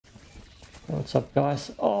What's up,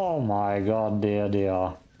 guys? Oh my god, there they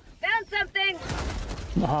are. Found something!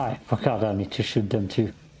 I forgot I need to shoot them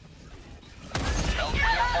too.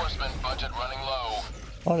 Reinforcement budget running low.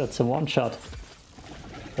 Oh, that's a one-shot.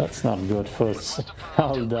 That's not good for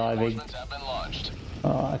hell diving.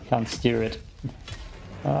 Oh, I can't steer it.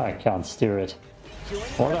 Oh, I can't steer it.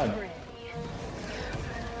 Alright.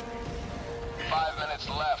 5 minutes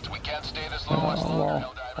left. We can't stay this low much longer,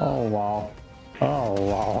 Helldiver. Oh wow. Oh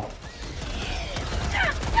wow.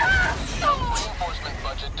 Reinforcement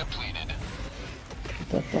budget depleted.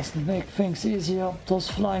 That doesn't make things easier. Those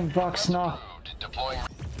flying bugs now. Deploying.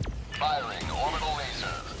 Firing orbital laser.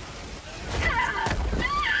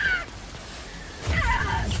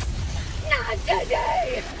 Not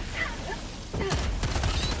today!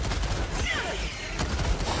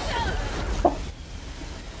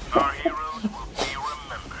 Our heroes will be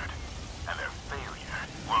remembered, and their failure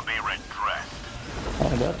will be redressed.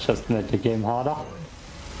 Oh, that just made the game harder.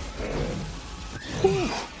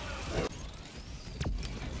 Oh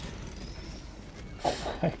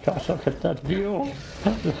my gosh, look at that view.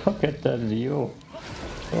 Look at that view.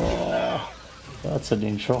 Oh, that's an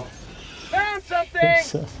intro. Found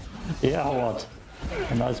something! Yeah, what?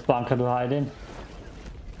 A nice bunker to hide in.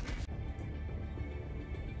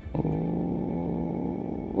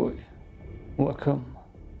 Ooh. Welcome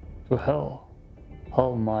to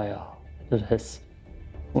Hellmire. That is.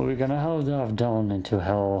 We're gonna dive down into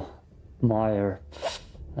Hellmire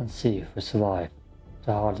and see if we survive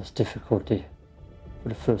the hardest difficulty for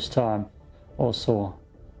the first time. Also,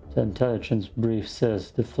 the intelligence brief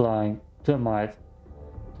says the flying termite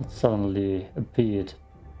that suddenly appeared.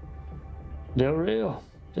 They're real,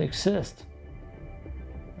 they exist.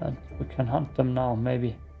 And we can hunt them now,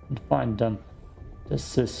 maybe, and find them.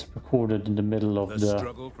 This is recorded in the middle of The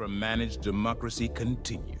struggle for managed democracy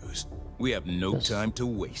continues. We have no time to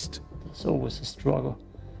waste. There's always a struggle.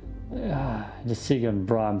 Yeah, the Sigan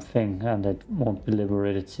Brime thing, and it won't be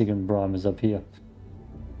liberated. Sigan Brime is up here.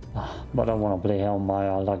 But I want to play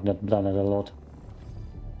Hellmire. I like that planet a lot.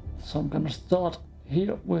 So I'm gonna start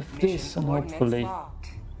here with this, and hopefully it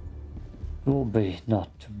will be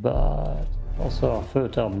not too bad. Also, I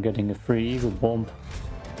thought I'm getting a free Eagle Bomb.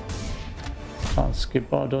 Can't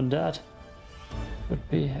skip out on that. Would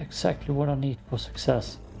be exactly what I need for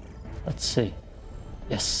success. Let's see.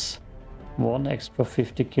 Yes. One extra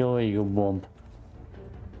 50 kill Eagle Bomb.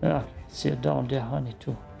 Yeah, see it down there. I need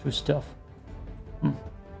to do stuff.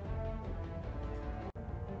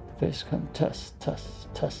 Face cam test.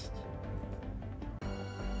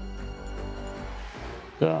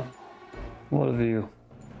 Damn. What a view.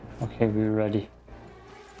 Okay, we're ready.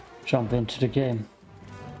 Jump into the game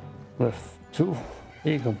with 2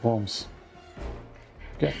 Eagle Bombs.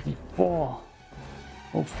 Get me 4.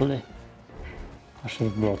 Hopefully. I should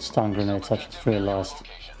have brought stun grenades, I just realized.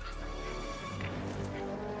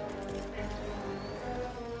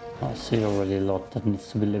 I see already a lot that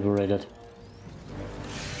needs to be liberated.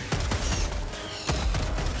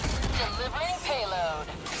 Delivering payload.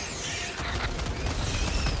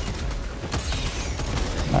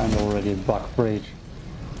 And already bug breach.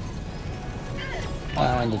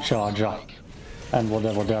 And the charger. And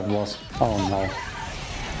whatever that was. Oh no.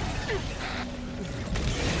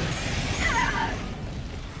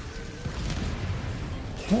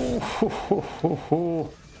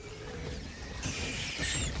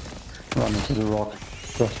 Run into the rock.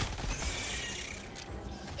 Good.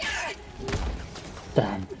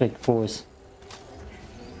 Damn, big boys.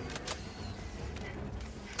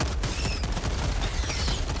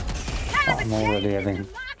 I'm already having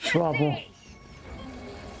trouble.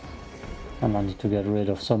 And I need to get rid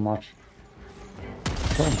of so much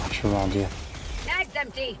around here. Mag's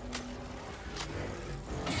empty.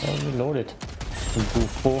 I'll reload it. Improve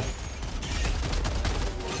 4.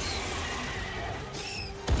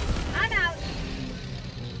 I'm out.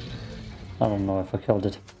 I don't know if I killed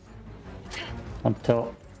it.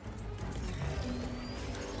 Until...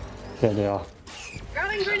 There they are.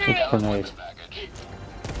 Throwing Good grenade. grenade.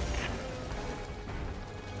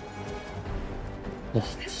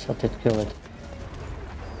 Yes, I did kill it.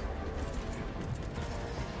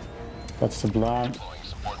 That's the blind.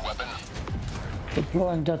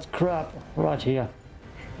 Deploying that crap right here.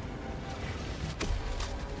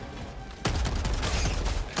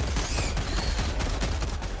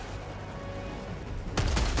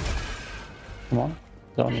 Come on,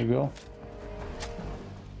 down you go.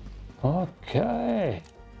 Okay.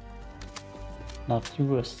 Not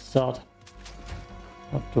you a start.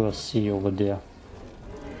 What do I see over there?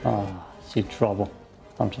 Ah, see trouble.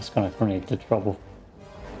 I'm just gonna grenade the trouble.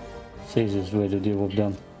 It's the easiest way to deal with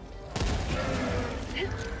them.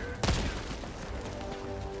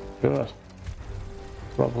 Good.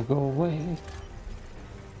 Trouble go away.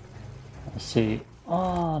 I see.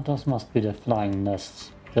 Ah, those must be the flying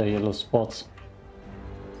nests. The yellow spots.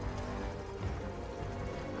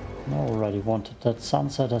 I already wanted that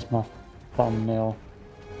sunset as my thumbnail.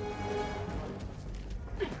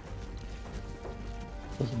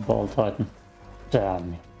 There's a ball titan.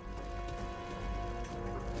 Damn.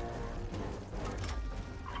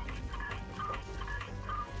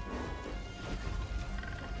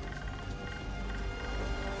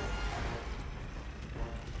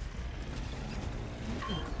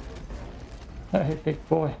 Hey, big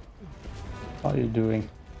boy. How are you doing?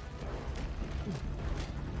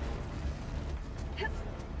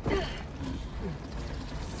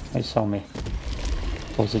 He saw me.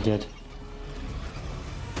 Of course he did.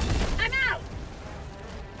 I'm out.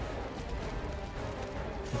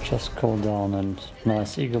 Just cool down and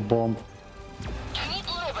nice eagle bomb. Keep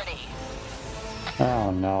liberty.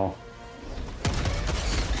 Oh no.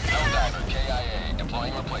 Helldiver KIA,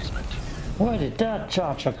 deploying replacement. Where did that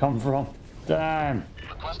charger come from? Damn.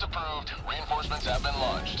 Request approved. Reinforcements have been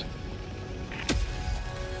launched.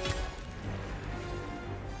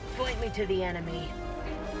 Point me to the enemy.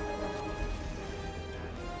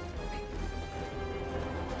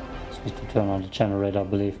 Supposed to turn on the generator, I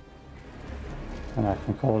believe. And I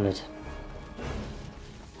can call it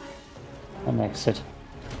an exit.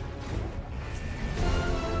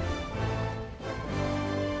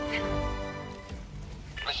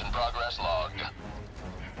 Mission progress logged.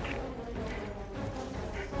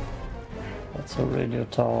 That's a radio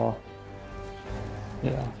tower.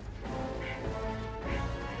 Yeah.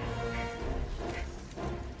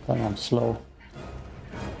 Then I'm slow.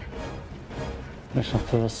 Mission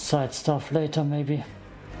first, side stuff later maybe.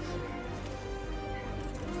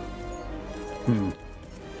 See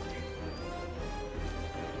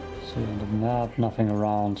on the map, nothing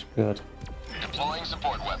around, good. Deploying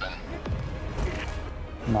support weapon.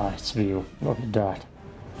 Nice view, look at that.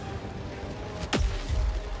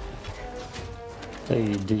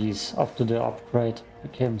 These after the upgrade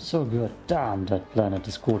became so good. Damn, that planet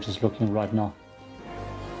is gorgeous looking right now.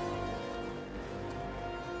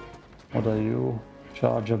 What are you?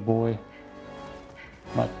 Charger boy.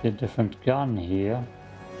 Might be a different gun here.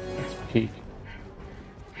 Let's peek.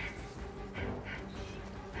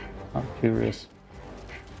 I'm curious.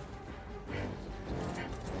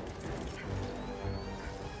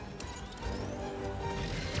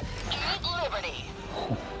 Keep liberty.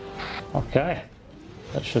 Okay.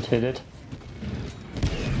 That should hit it.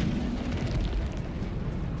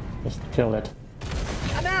 Just kill it.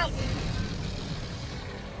 I'm out.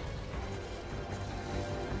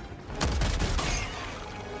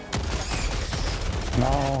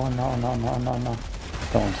 No, no, no, no, no, no.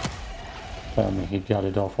 Don't tell me he got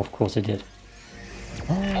it off. Of course he did.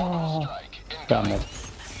 Oh, Strike. damn Incoming. it.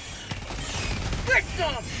 Get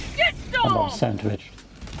some. Get I'm on some. sandwich.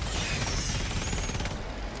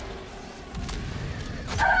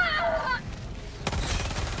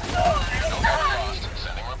 Lost.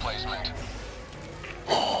 Sending replacement.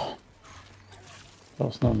 There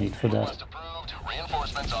was no need for that. Request approved.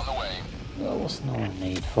 Reinforcements on the way. There was no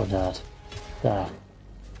need for that. There.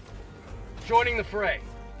 Joining the fray.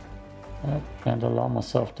 I can't allow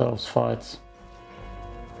myself those fights.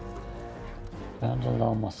 Can't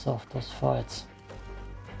allow myself those fights.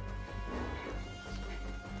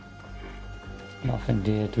 Nothing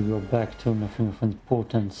there to go back to, nothing of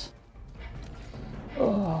importance.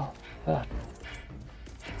 Oh, bad.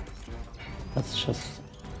 Let's just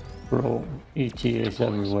throw ETAs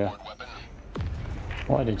everywhere. Support weapon.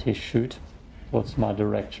 Why did he shoot? What's my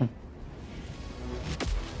direction?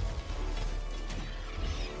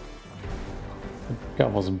 The guy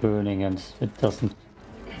was burning and it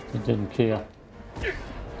didn't care.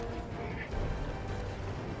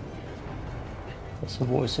 There's a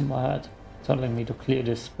voice in my head telling me to clear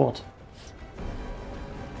this spot.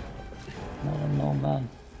 I don't know, man.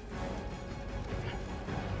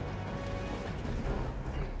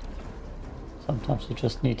 Sometimes you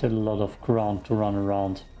just need a lot of ground to run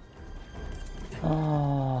around.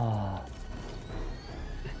 Ah.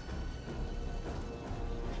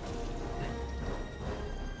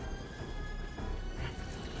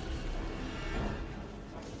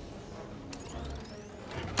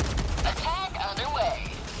 Attack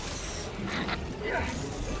underway.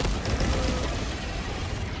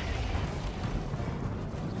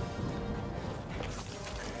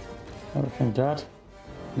 Everything dead?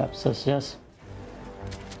 Map says yes.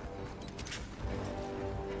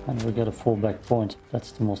 And we get a fallback point.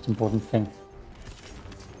 That's the most important thing.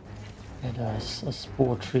 Yeah, there's a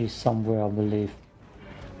spore tree somewhere, I believe.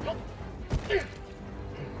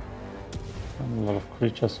 A lot of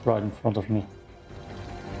creatures right in front of me.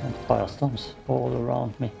 And firestorms all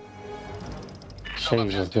around me.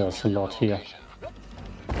 Jesus, there's a lot here.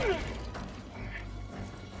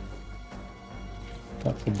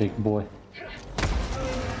 That's a big boy.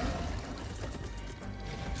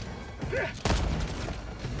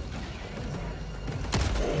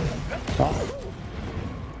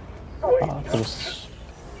 I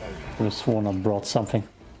could have sworn I brought something.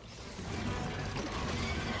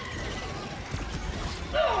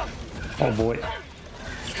 Oh boy.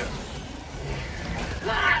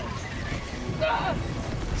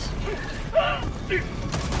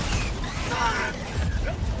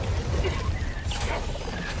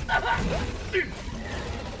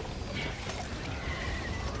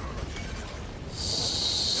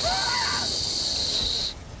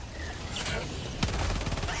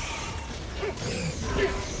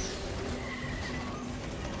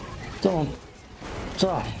 Don't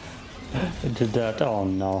die into that. Oh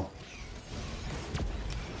no.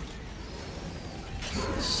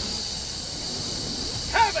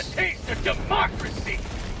 Have a taste of democracy!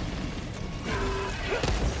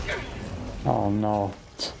 Oh no.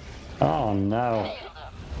 Oh no.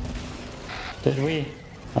 Did we?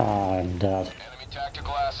 Oh, I'm dead. Enemy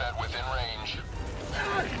tactical asset within range.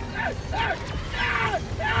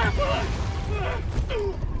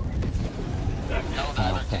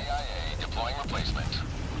 Helldiver KIA deploying replacement.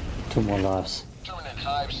 2 more lives. Permanent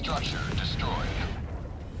hive structure destroyed.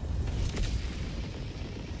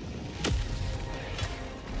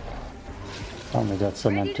 Tell me that's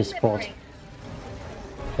an empty spot.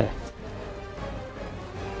 Okay.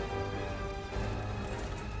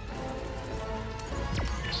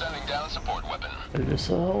 Sending down support weapon. It is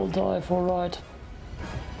a Helldive, alright.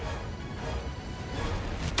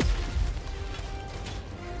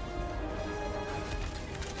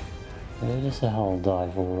 It is a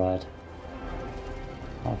Helldive, alright.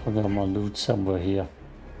 I forgot my loot somewhere here.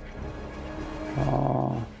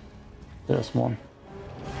 There's one.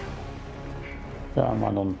 Damn,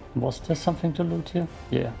 I don't... Was there something to loot here?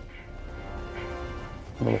 Yeah.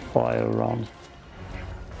 A little fire around.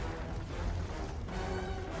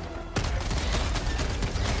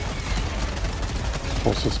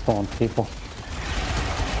 Also spawn people.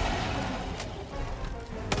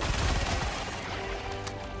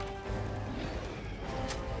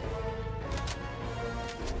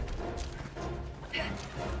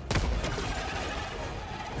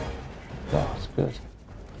 That's good.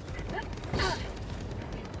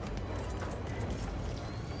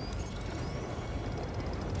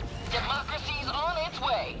 Democracy's on its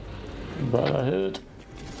way! But I heard.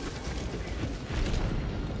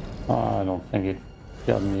 I don't think it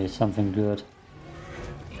got me something good.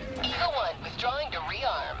 Eagle One withdrawing to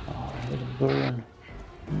rearm. Oh, I hit a burn.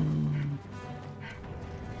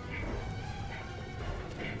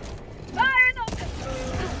 Fire in the...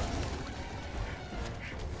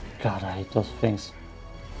 God, I hate those things.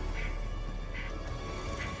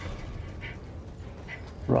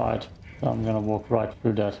 Right, I'm gonna walk right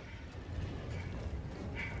through that.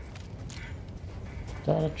 Is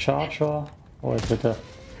that a charger? Or is it a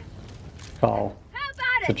cow? How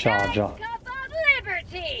about It's a charger. cup of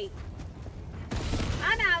liberty?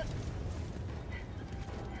 I'm out.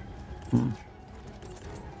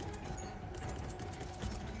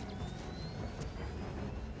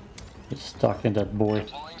 He's stuck in that boy.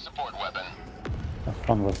 Deploying support weapon. Have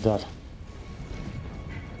fun with that.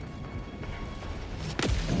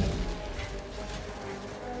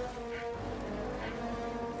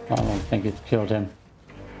 I don't think it killed him.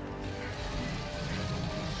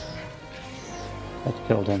 It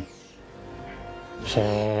killed him.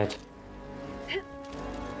 Shit.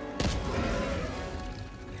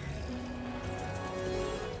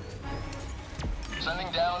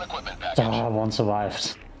 Sending down equipment package. Ah, one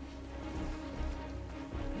survived.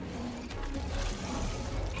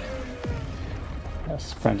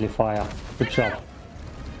 Yes, friendly fire. Good job.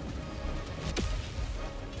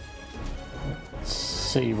 Let's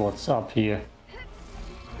see what's up here.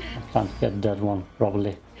 I can't get that one,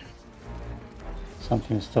 probably.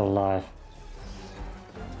 Something's still alive.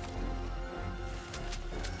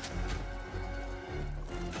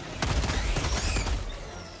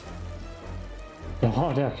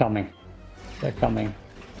 Oh, they're coming. They're coming.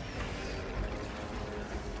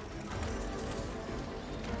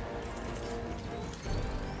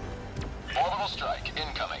 Orbital strike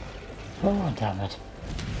incoming. Oh, damn it.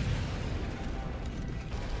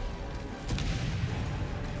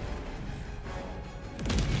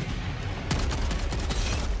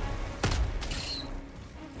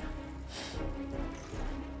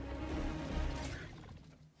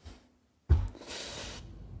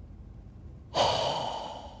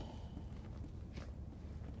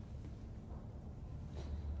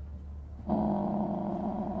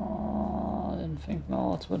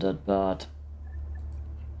 No, it's not that bad.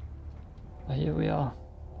 But here we are.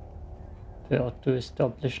 Failed to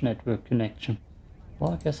establish network connection.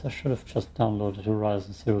 Well, I guess I should have just downloaded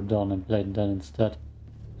Horizon Zero Dawn and played that instead.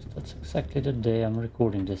 That's exactly the day I'm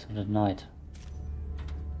recording this on at night.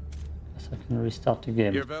 Guess I can restart the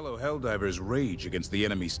game. Your fellow Helldivers rage against the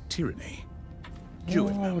enemy's tyranny. Oh,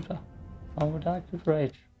 Join them. how would I could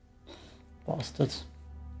rage? Bastards.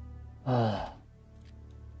 Ah.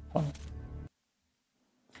 Funny.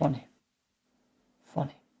 Funny.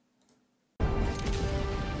 Funny.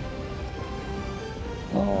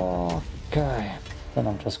 Okay. Then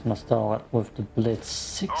I'm just gonna start with the Blitz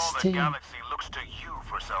 16. All the galaxy looks to you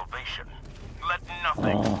for salvation. Let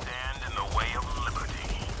nothing stand in the way of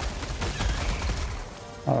liberty.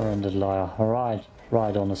 Iron liar. Alright.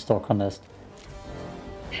 Right on the stalker nest.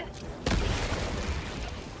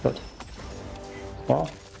 Good. Well,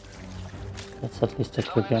 let's at least a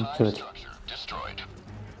quick end to it. Structure destroyed.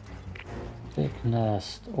 Big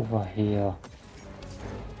nest over here.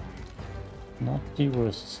 Not the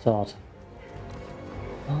worst start.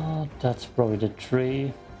 Oh, that's probably the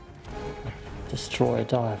tree. Destroy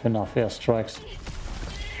it. I have enough airstrikes.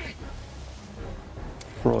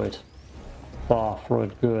 Throw it. Far, throw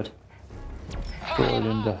it good. Throw it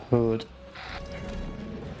in the hood.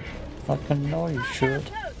 Like I know you should.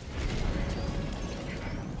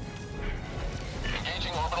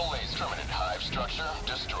 Engaging orbital laser. Permanent hive structure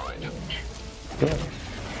destroyed. Good.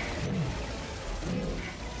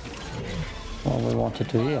 What we wanted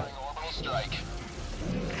to hear. Orbital strike.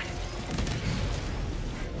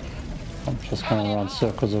 I'm just gonna run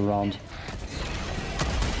circles around.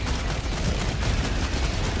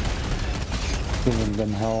 Giving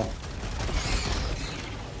them hell.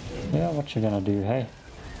 Yeah, what you gonna do, hey?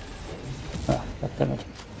 Ah, goddammit.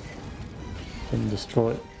 Didn't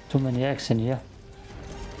destroy too many eggs in here.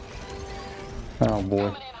 Oh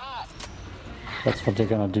boy. That's what they're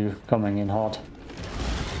gonna do, coming in hot.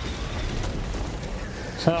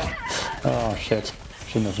 So, oh shit.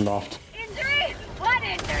 Shouldn't have laughed. Injury? What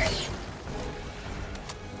injury?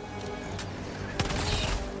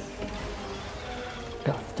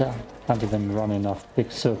 God damn. Can't even run enough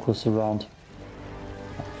big circles around.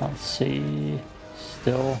 I can't see.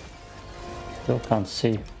 Still can't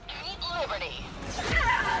see. Keep liberty.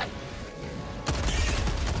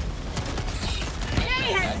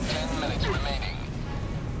 At 10 minutes remaining.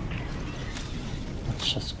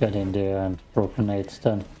 Let's just get in there and throw grenades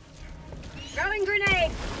then. Throwing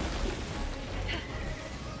grenade.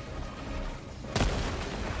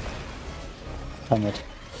 Damn it.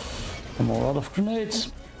 I'm all out of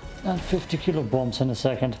grenades. And 50 kilo bombs in a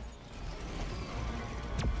second.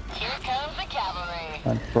 Here comes the cavalry.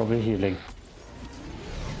 And probably healing.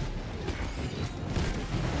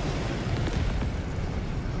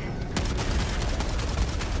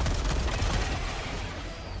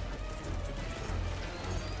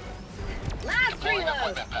 Last Deploying reload.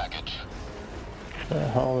 equipment package. The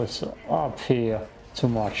hell is up here? Too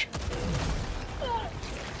much.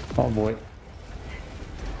 Oh boy.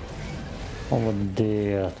 Over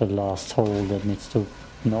there, the last hole that needs to...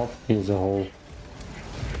 Nope, here's a hole.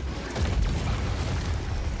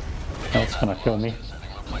 That's gonna kill me. Sending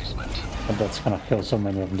replacement. But that's gonna kill so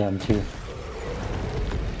many of them too.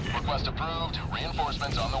 Request approved.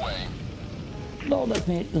 Reinforcements on the way. No, let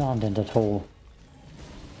me land in that hole.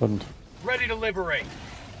 Couldn't. Ready to liberate.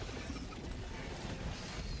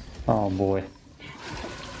 Oh boy.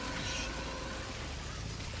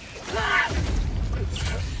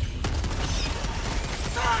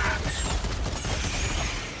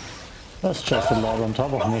 That's just a lot on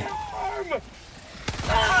top of me.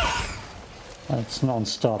 That's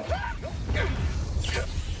non-stop.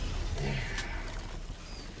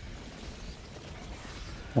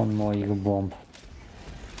 One more eagle bomb.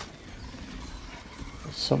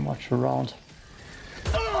 There's so much around.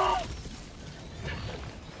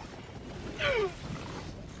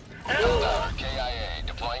 KIA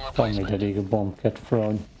deploying Tell me replacement. that eagle bomb get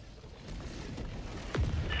thrown.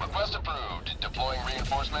 Request approved. Deploying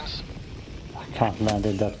reinforcements. I can't land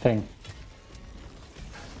in that thing.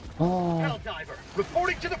 Oh, Helldiver,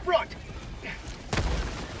 reporting to the front.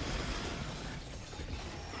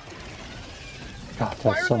 God,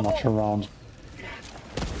 there's so much around.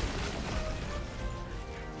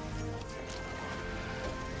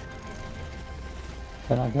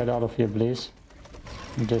 Can I get out of here, please?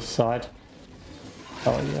 On this side.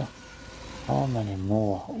 Oh yeah. How many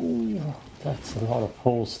more? Ooh, that's a lot of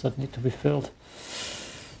holes that need to be filled.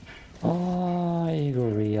 Oh,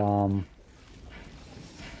 eagle rearm.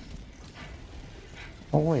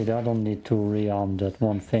 Oh wait, I don't need to rearm that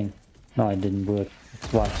one thing. No, it didn't work.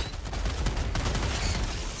 That's right.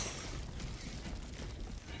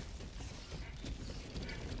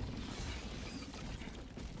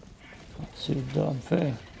 See the damn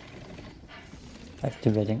thing.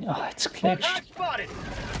 Activating. Ah, it's glitched. Hot spotted.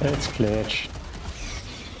 It's glitched.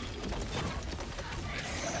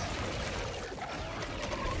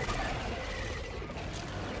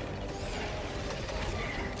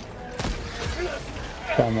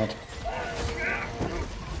 Damn it.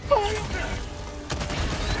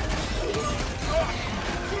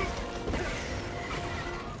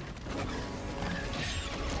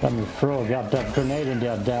 Let me throw a goddamn grenade in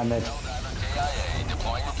there, damn it. KIA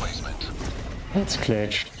deploying replacement. It's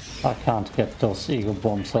glitched. I can't get those eagle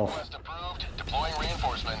bombs off. Request approved. Deploying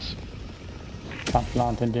reinforcements. Can't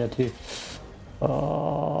plant in there too.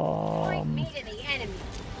 Point me to the enemy.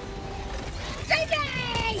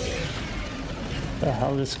 Grenade! The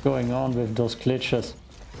hell is going on with those glitches?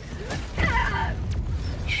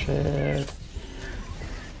 Shit.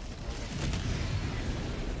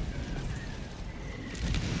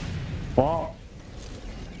 Wow.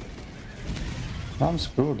 I'm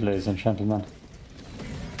screwed, ladies and gentlemen.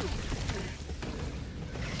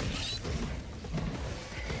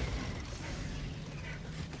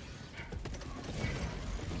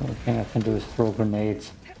 The only thing I can do is throw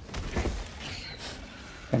grenades.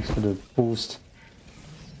 Thanks for the boost.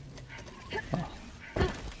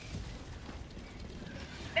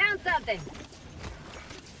 Found something.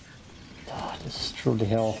 Ah, this is truly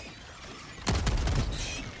hell.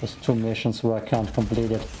 There's 2 missions where I can't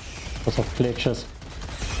complete it because of glitches.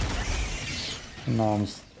 Now I'm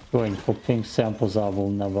going for pink samples I will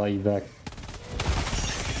never evac.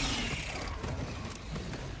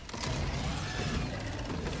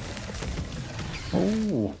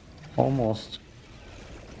 Oh, almost.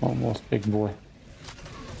 Almost, big boy.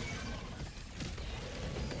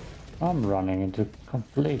 I'm running into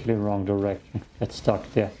completely wrong direction. Get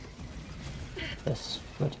stuck there. Yes,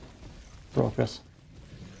 good. Progress.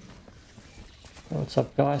 What's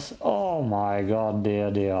up, guys? Oh my god,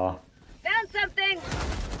 there they are. Found something.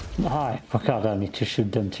 I forgot I need to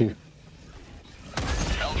shoot them too.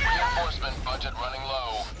 Health reinforcement budget running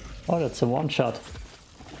low. Oh, that's a one-shot.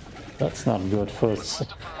 That's not good for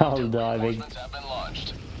hell diving. Reinforcements have been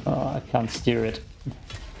launched. Oh, I can't steer it.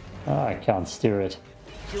 Oh, I can't steer it.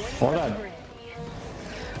 What I...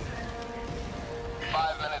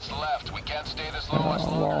 5 minutes left. We can't stay this low much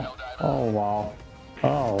Oh longer, wow. Helldiver. Oh wow.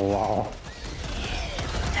 Oh wow.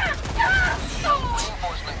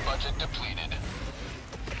 Reinforcement budget depleted.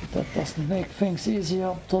 That doesn't make things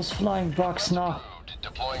easier. Those flying bugs now. Approved.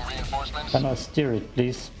 Deploying reinforcements. Can I steer it,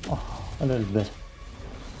 please? Oh, a little bit.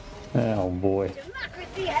 Oh boy.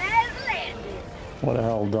 Democracy has landed. What a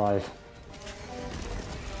hell dive.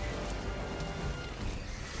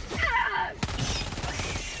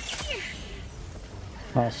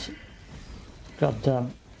 Nice.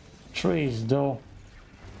 Goddamn trees though.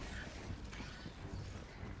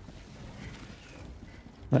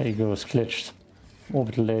 There you go, it's glitched.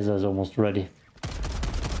 Orbital laser is almost ready.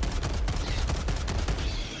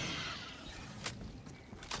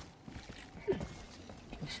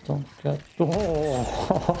 Just don't get...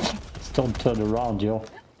 Oh! Just don't turn around, yo.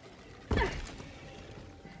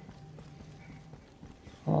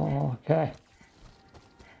 Oh, okay.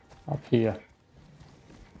 Up here.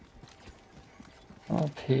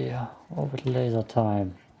 Up here. Orbital laser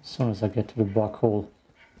time. As soon as I get to the bug hole.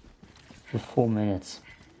 For 4 minutes.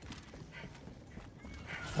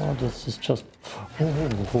 Oh, this is just... Oh.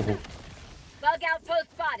 Bug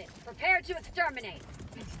outpost spotted. Prepare to exterminate.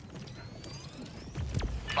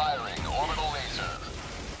 Firing orbital laser.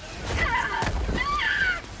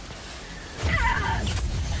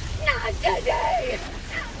 Not today.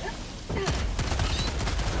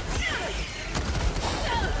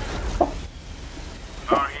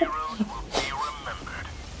 Our heroes will be remembered,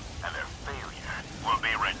 and their failure will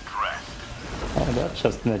be redressed. Oh, that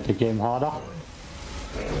just made the game harder.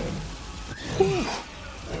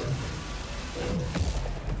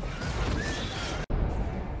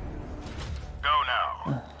 Go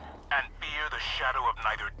now, and fear the shadow of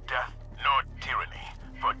neither death nor tyranny,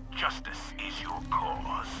 for justice is your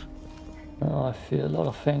cause. Oh, I feel a lot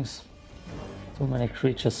of things. Too many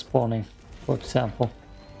creatures spawning, for example.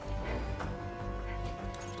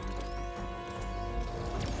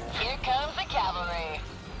 Here comes the cavalry.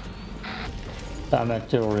 Damn it,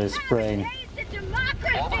 they're already spraying. Taste the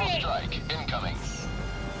Orbital democracy. strike incoming.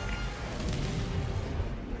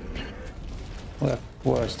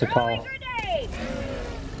 Where's the cow? Grenade.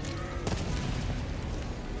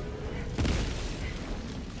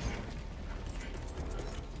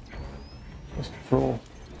 Just throw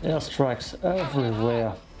airstrikes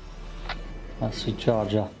everywhere. I see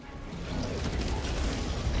Charger.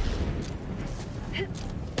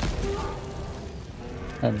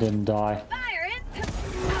 I didn't die. Firing!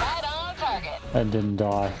 Right on target. I didn't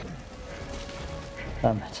die.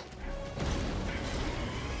 Damn it.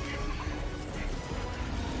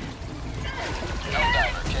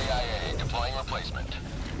 Helldiver KIA deploying replacement.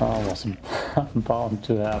 Oh, wasn't bound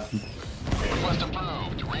to happen. Request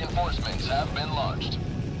approved. Reinforcements have been launched.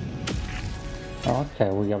 Okay,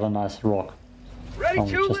 we got a nice rock. Ready And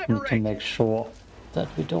we to just need to liberate! make sure that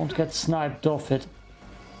we don't get sniped off it.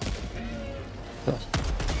 Good.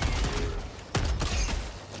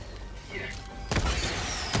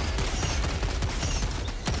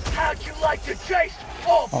 How'd you like to taste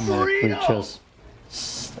all How many freedom? creatures?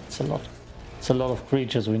 That's a lot. It's a lot of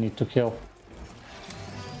creatures we need to kill.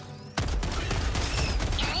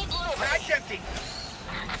 Keep liberty. Bag's empty.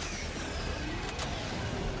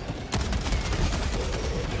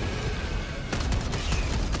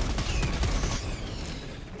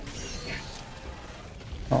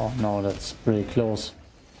 Oh no, that's pretty close.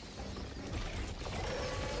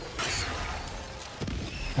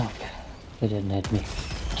 Okay, they didn't hit me.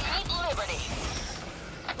 Keep liberty.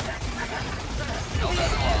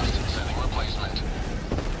 Helldiver lost. Sending replacement.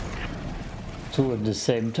 Two at the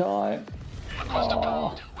same time. Request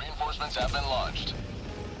approved. Reinforcements have been launched.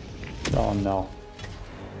 Oh no.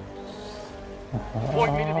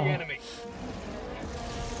 Point me to the enemy.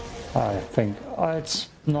 I think it's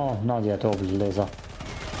no, not yet over the laser.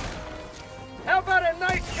 How about a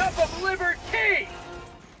nice cup of liberty?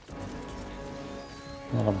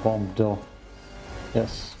 Not a bomb though.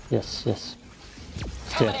 Yes, yes, yes.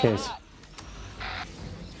 Staircase.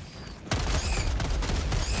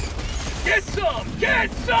 Get some!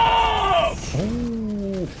 Get some!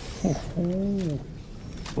 Ooh, ooh, ooh.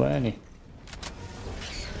 20.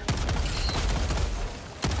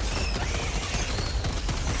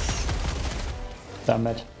 Damn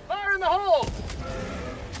it. Fire in the hole!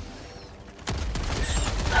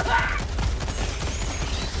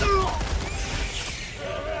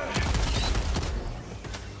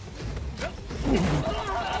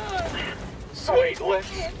 Sweet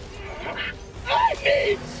lips! I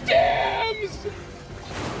need stems!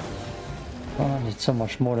 Oh, I need so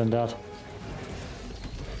much more than that.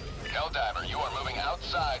 Helldiver, you are moving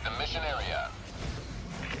outside the mission area.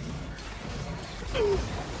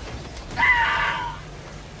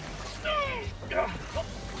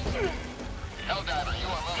 Helldiver, you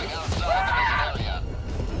are moving outside the mission area.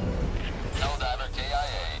 Helldiver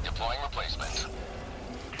KIA deploying replacement.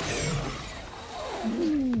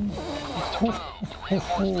 Request approved.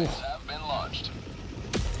 Reinforcements have been launched.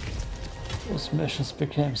 Those missions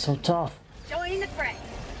became so tough. Join the fray.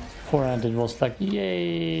 Beforehand it was like,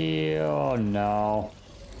 yay, oh no.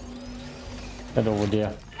 Get over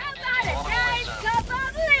there. How about a nice cup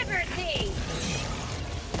of liberty?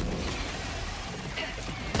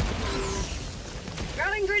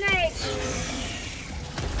 Throwing grenades.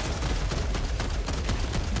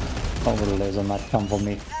 Over the laser might come for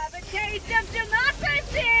me. Have a taste of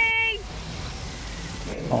democracy.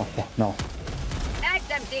 Okay, no. Bag's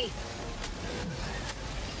empty.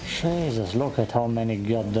 Jesus, look at how many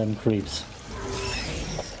goddamn creeps.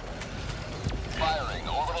 Firing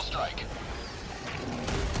orbital strike.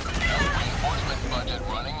 Reinforcement budget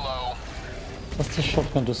running low. That's the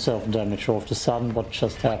shotgun to self-damage all of the sudden, what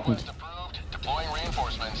just happened? Request approved. Deploying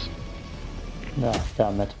reinforcements. Ah,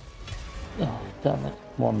 damn it. Oh, damn it.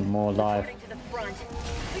 One more life. To the front.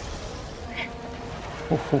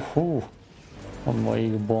 Ooh, ooh, ooh. One more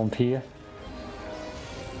eagle bomb here.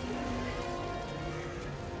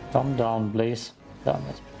 Come down, please. Damn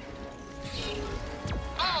it.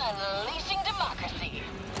 Unleashing democracy.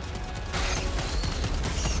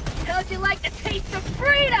 How'd you like the taste of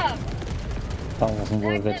freedom? That wasn't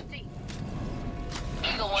worth Bag's it. empty.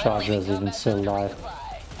 Eagle One Charger is leaving even combat still zone alive.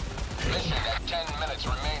 resupply. Mission at 10 minutes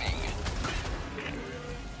remaining.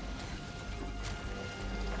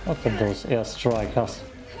 Look at those airstrikers.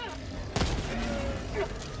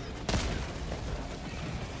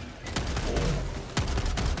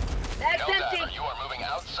 Bag's Helldiver, empty. you are moving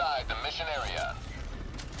outside the mission area.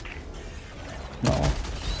 No.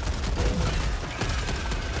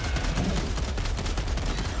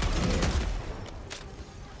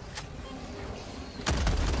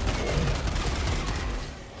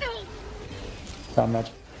 Damn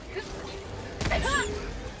it.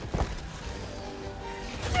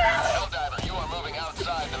 Helldiver, you are moving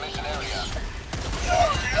outside the mission area.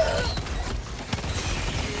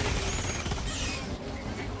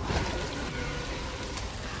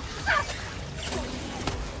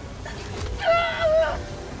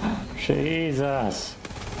 Jesus.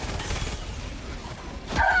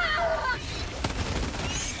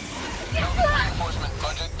 Reinforcement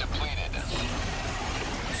budget depleted.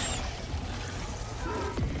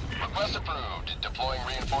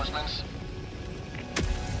 reinforcements.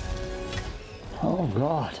 Oh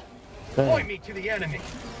god. Point me to the enemy.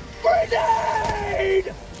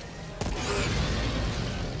 Grenade!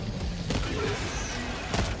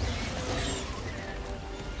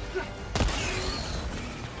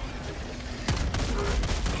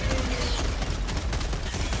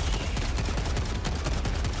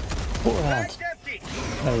 What? Empty.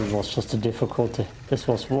 It was just a difficulty. This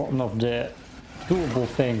was one of the doable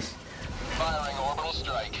things. Firing orbital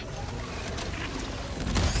strike.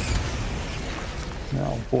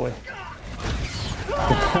 Oh boy.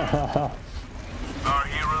 Our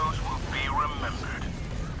heroes will be remembered,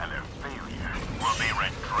 and their failure will be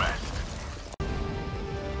redressed.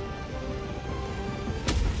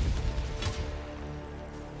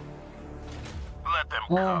 Let them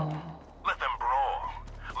come. Let them brawl.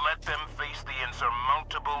 Let them face the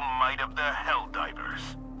insurmountable might of the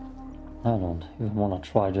Helldivers. I don't even want to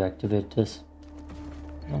try to activate this.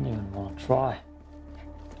 I don't even want to try.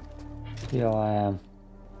 Here I am.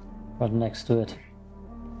 Right next to it.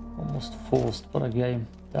 Almost forced by the game.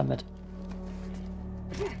 Damn it.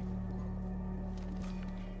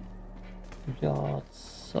 Got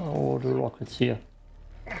so the rockets here.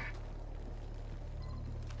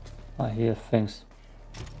 I hear things.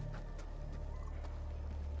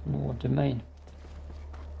 Don't know what they mean.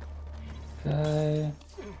 Okay.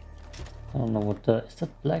 I don't know what the... Is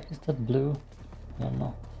that black? Is that blue? I don't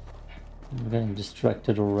know. I'm getting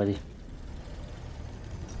distracted already.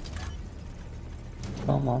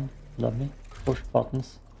 Come on, let me push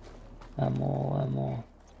buttons. Ammo, ammo.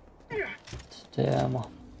 Stay ammo.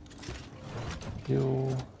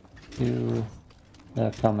 You.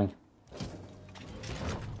 They're coming.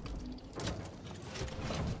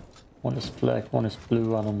 One is black, one is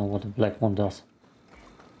blue. I don't know what the black one does.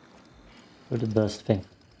 We're the best thing.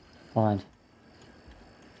 Find.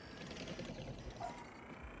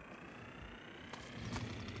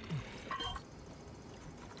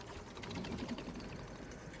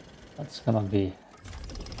 That's gonna be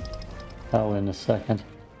hell in a second.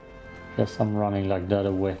 Guess I'm running like that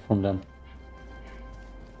away from them.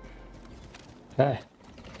 Okay.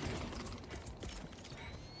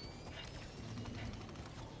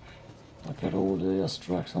 Look at all the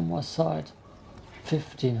airstrikes on my side.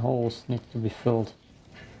 15 holes need to be filled.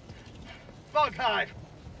 Bug hive.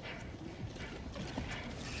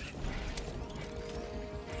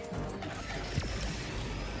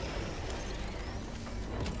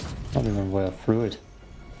 Not even where through it.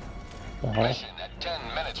 The hell? Mission at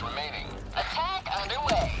 10 minutes remaining. Attack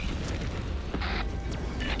underway.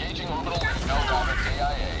 Engaging orbital with Helldivers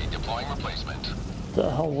KIA. Deploying replacement. The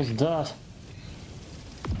hell was that?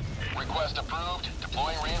 Request approved.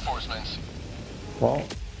 Deploying reinforcements. Well,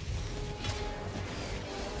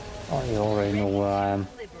 I already know where I am.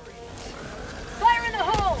 Fire in the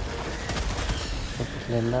hole!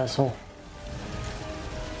 Little asshole.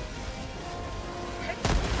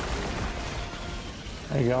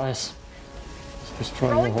 Hey guys, let's destroy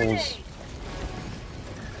the Throwing holes. grenade.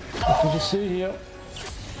 What did you see here?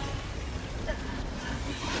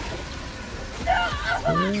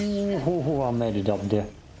 Oh, I made it up there.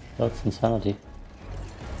 That's insanity.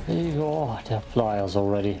 There you go. Oh, they're flyers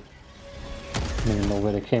already. I don't even know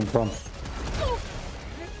where they came from.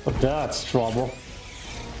 But that's trouble.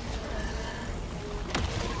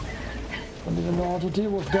 Don't even know how to deal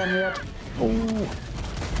with them yet. Oh.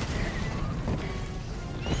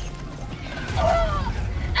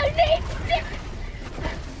 I need stick!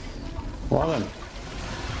 Well then.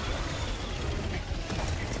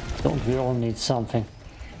 Don't we all need something?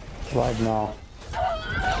 Right now.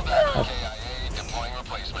 Helldivers KIA. Deploying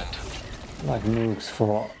replacement. Like nukes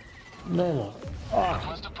for little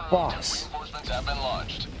Request approved. box. Reinforcements have been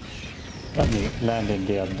launched. Let me land in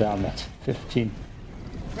there, damn it. 15.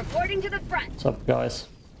 Reporting to the front. What's up, guys?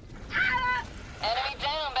 Enemy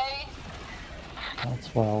down, baby. That's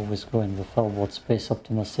why I always go in with Hellboard space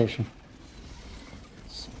optimization.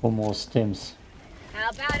 It's for more stims. How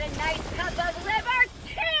about a nice cup of liver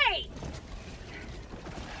tea?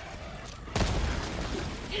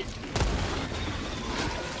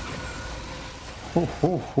 Hoo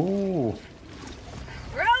hoo hoo.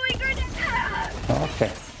 Throwing grenade!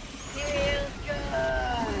 Okay. Feels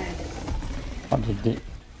good. How did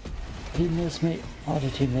he miss me? How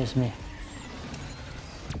did he miss me?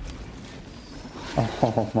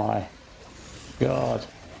 Oh my god.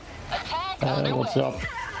 Attack Hey, underway. what's up?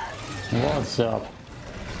 What's up?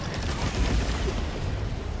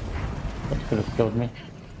 That could have killed me.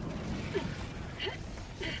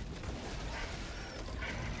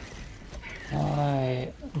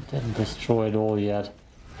 I didn't destroy it all yet.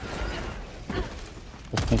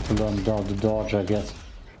 Just need to learn how to dodge, I guess.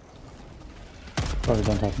 Probably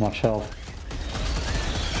don't have much health.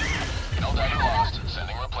 Helldiver lost.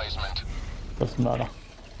 Sending replacement. Doesn't matter.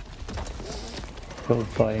 Killed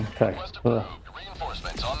by impact. Request approved.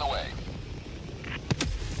 Reinforcements on the way.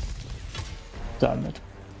 Damn it.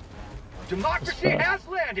 Democracy has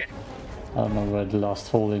landed. I don't know where the last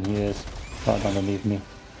hole in here is. Right underneath me.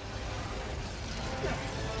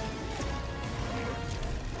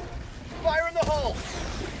 Fire in the hole.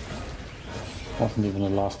 Wasn't even the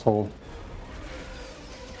last hole.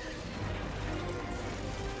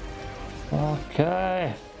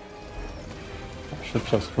 Okay. I should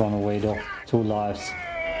just run away though. 2 lives.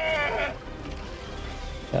 Yeah,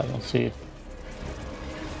 I don't see it.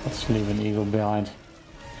 Let's leave an eagle behind.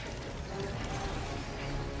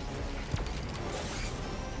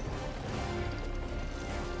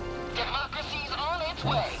 Democracy's on its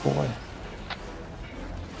way. Boy.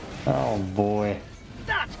 Oh boy.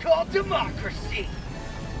 That's called democracy.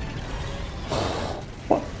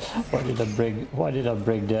 What? Why did I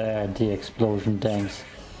bring the anti-explosion tanks?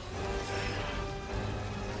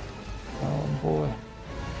 Oh boy.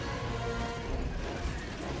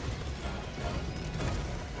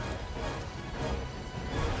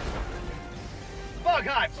 Bug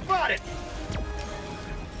hive spotted.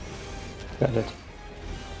 Got it.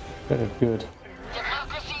 Got it good.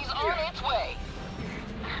 Democracy's on its way.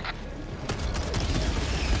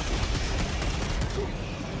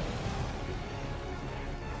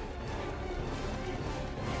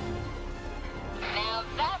 Now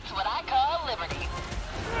that's what I call liberty.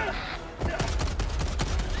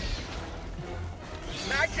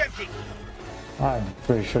 Mag's empty. I'm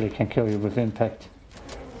pretty sure they can kill you with impact.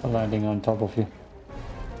 Landing on top of you.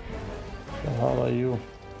 The hell are you?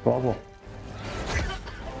 Trouble.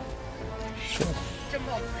 Shit.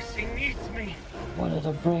 Democracy needs me. Why did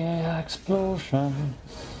I bring explosions?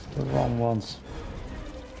 The wrong ones.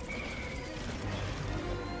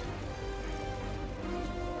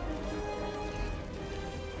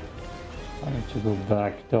 I need to go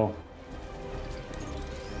back though.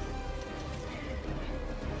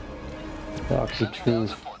 Darkly truth.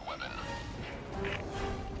 Support weapon.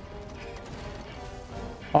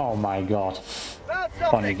 Oh my god. Found Funny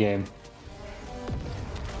something. game.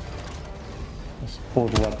 A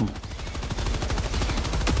support weapon.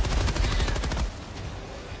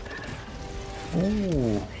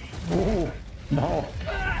 Ooh. Ooh. No.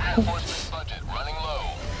 Reinforcement budget running low.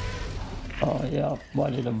 Oh yeah. Why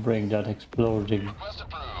did I bring that exploding? Request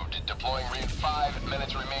approved. Deploying 5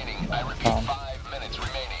 minutes remaining. I repeat, 5 minutes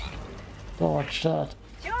remaining. Dodge that.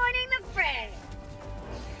 Joining the fray.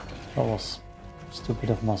 That was stupid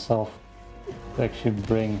of myself to actually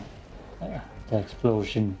bring the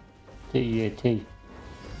explosion, the EAT.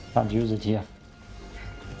 Can't use it here.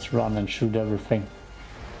 Let's run and shoot everything.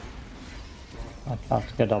 I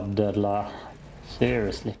can't get up that la.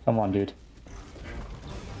 Seriously, come on, dude.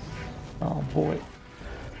 Oh boy.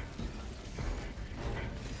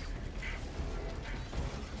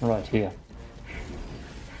 Right here.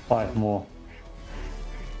 5 more.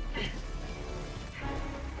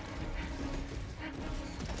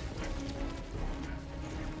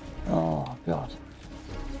 Oh god.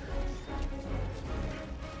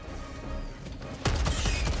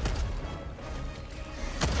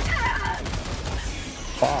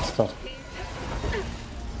 Bastard.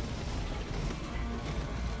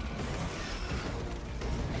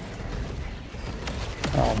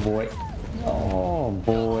 Oh boy. Oh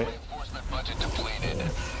boy. Reinforcement budget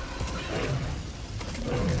depleted.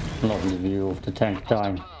 Lovely view of the tank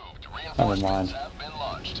dying. Approved. Never Reinforcements mind. have been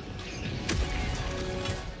launched.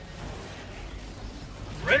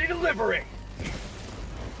 Ready to liberate.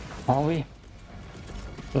 Are we?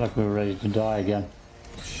 Feel like we're ready to die again.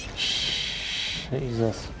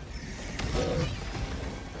 Jesus.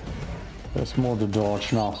 There's more to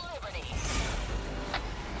dodge now. Liberty.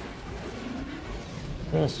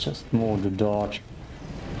 There's just more to dodge.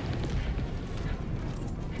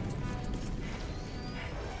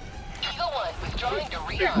 Eagle 1 withdrawing to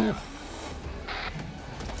rearm.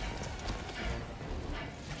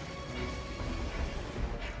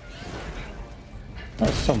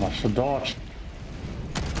 There's so much to dodge.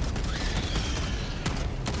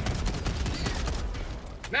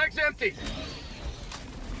 Mag's empty.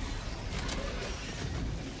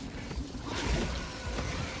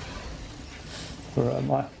 Where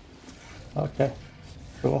am I? Okay.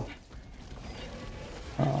 Cool.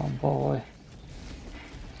 Oh boy.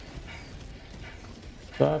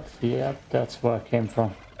 That's where I came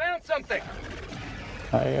from. Found something.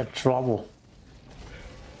 I had trouble.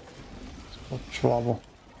 It's called trouble.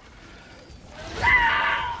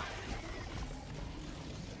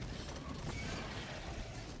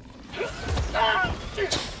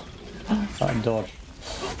 dodge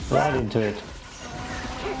right into it.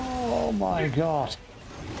 Oh my god.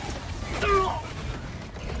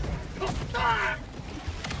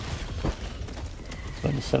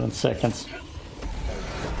 27 seconds.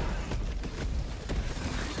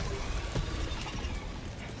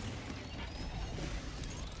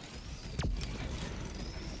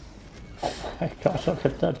 Oh my god, look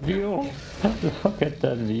at that view. Look at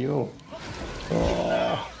that view.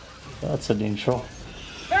 Oh, that's an intro.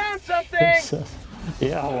 Found something!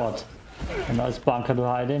 Yeah, what? A nice bunker to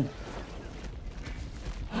hide in.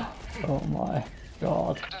 Oh my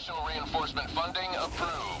god. Additional reinforcement funding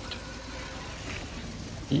approved.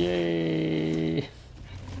 Yay!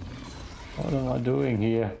 What am I doing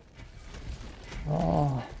here?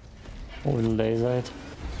 Oh, we'll laser it.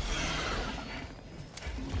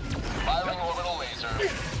 Firing orbital laser.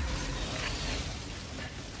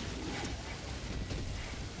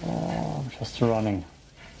 Oh, I'm just running.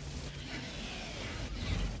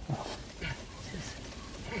 Oh,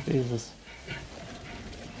 Jesus.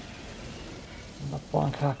 That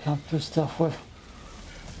bunker I can't do stuff with.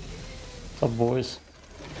 What's up, boys?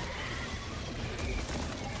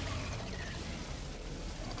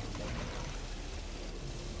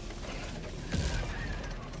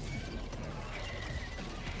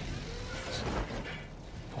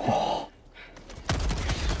 Oh.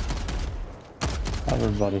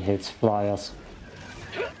 Everybody hates flyers.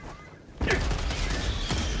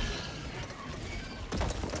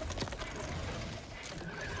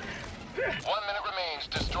 1 minute remains.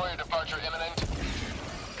 Destroyer departure imminent.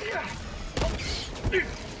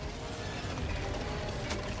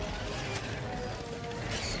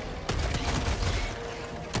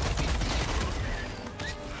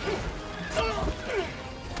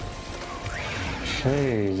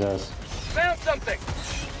 Jesus. Found something!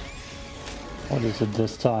 What is it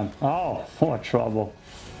this time? Oh, what trouble.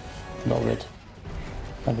 Love it.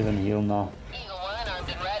 Can't even heal now. Eagle 1 armed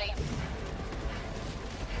and ready.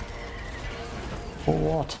 For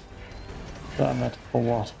what? Damn it, for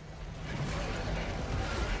what?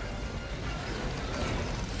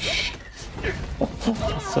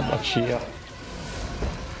 So much here.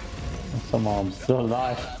 Somehow I'm still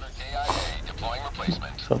alive. KIA deploying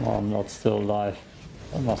replacement. Somehow I'm not still alive.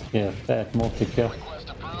 That must be a bad multi-kill. Request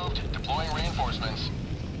approved. Deploying reinforcements.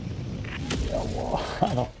 Yeah, well,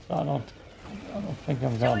 I don't think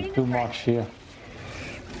I'm done too much here.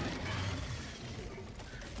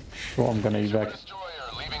 Sure, I'm gonna evac.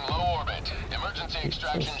 Destroyer leaving low orbit. Emergency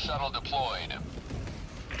extraction shuttle deployed.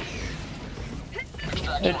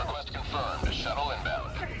 Extraction request confirmed. Shuttle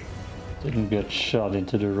inbound. Didn't get shot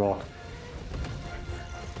into the rock.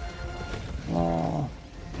 Oh.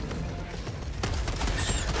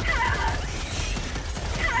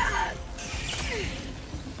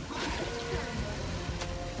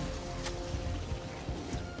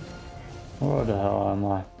 Where the hell am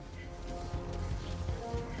I?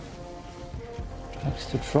 Next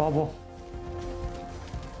to trouble.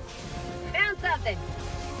 Found something.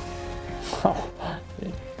 Oh,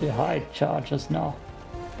 they hide charges now.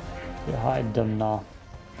 They hide them now.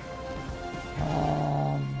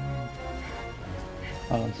 I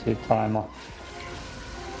don't see a timer.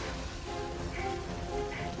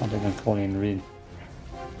 Not even calling read.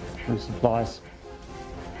 Resupplies.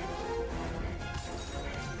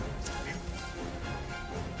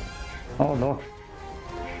 Oh look.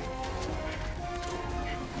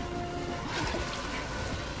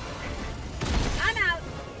 I'm out.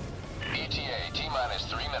 ETA T-minus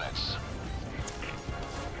 3 minutes.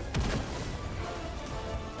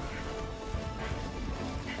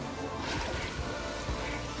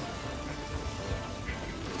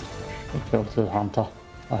 He killed the hunter.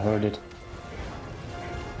 I heard it.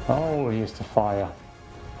 Oh, he used the fire.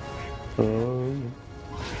 Oh.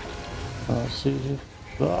 I see you.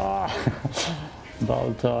 Ah!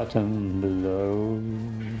 Baltartan below.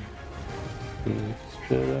 Keep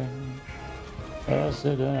spilling.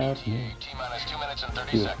 Acid at me. T-minus 2 minutes and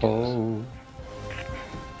 30 You seconds. hold.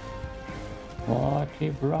 Why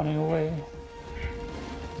keep running away?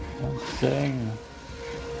 And sing.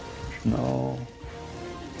 No.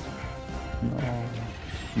 No.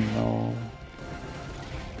 No.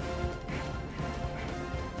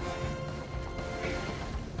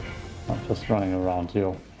 I'm just running around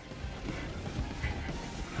you.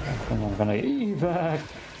 I think I'm gonna evac.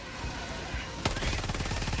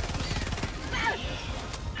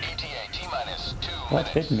 ETA T-minus 2 What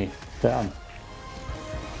minutes. hit me? Damn.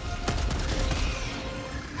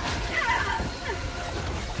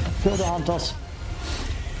 Kill the hunters.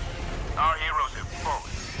 Our heroes have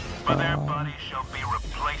fallen, but their bodies shall be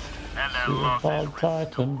replaced and their losses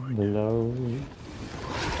Titan below.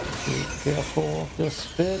 Be careful of this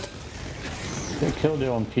bit. They kill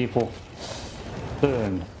their own people.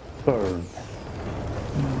 Burn. Burn.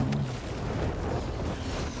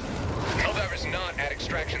 Helldivers not at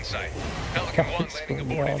extraction site. Pelican 1 landing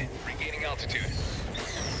aborted. Regaining altitude.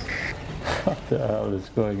 What the hell is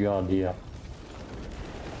going on here?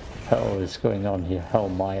 Hell is going on here?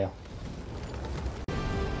 Hellmire.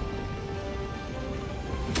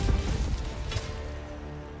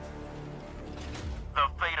 The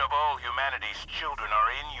fate of all humanity's children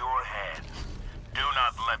are in your hands. Do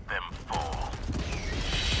not let them fall.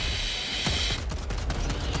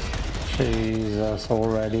 Jesus,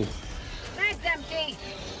 already. Thanks, MG.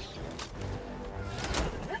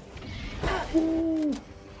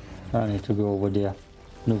 I need to go over there.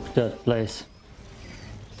 Nuke that place.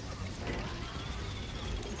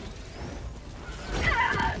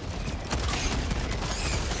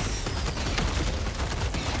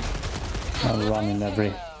 I'm running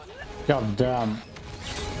every... God damn.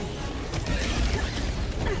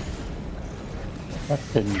 That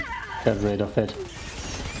didn't get rid of it.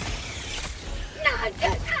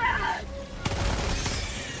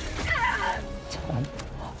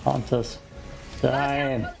 Hunters.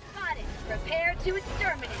 Damn. Prepare to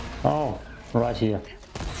exterminate. Oh, right here.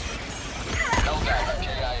 Helldiver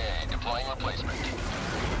KIA deploying replacement.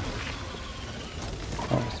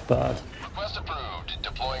 That was bad. Request approved.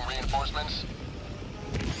 Deploying reinforcements.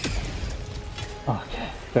 Okay,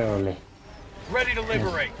 barely. Ready to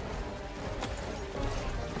liberate.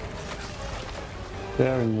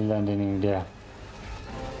 Barely landing in there.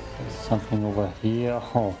 There's something over here.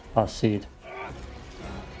 Oh, I see it.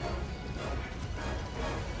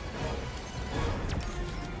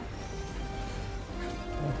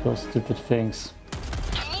 Those stupid things.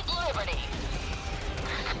 Keep liberty.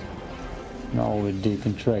 Now we're deep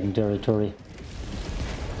in Dragon territory.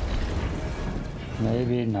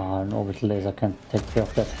 Maybe, no, an orbital laser can take care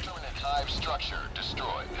of that. Permanent hive structure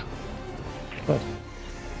destroyed. But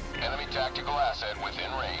Enemy tactical asset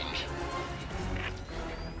within range.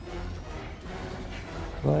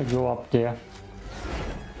 do I go up there?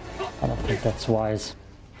 I don't think that's wise.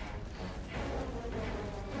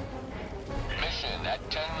 Mission at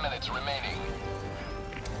 10 minutes remaining.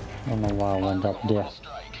 I don't know why I went up there.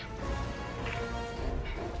 Strike.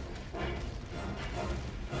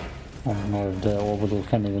 I don't know if the orbital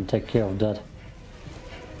can even take care of that.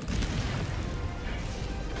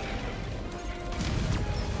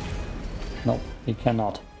 Nope, he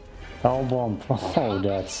cannot. Hell bomb. Oh,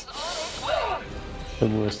 that's the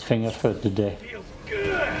worst thing I've heard today. Feels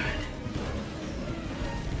good.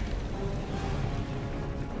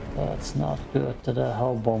 That's not good that a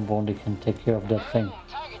hell bomb only can take care of that thing.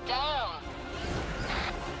 Target down.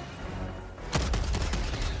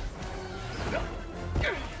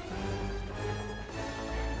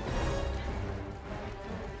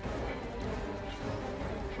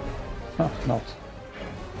 Huh,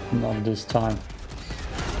 not this time.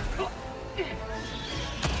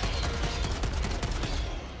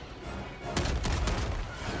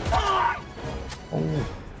 Oh.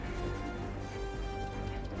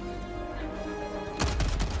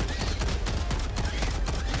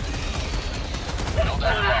 Helldiver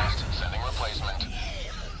lost. Sending replacement.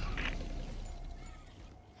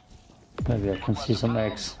 Maybe I can see some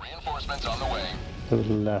eggs Reinforcements on the way. to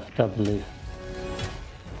the left, I believe.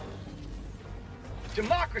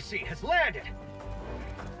 Democracy has landed.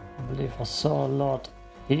 I believe I saw a lot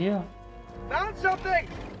here. Found something.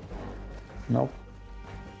 Nope.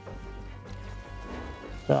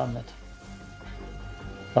 Damn it.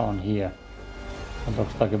 Down here. It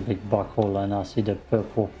looks like a big bug hole and I see the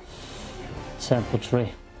purple sample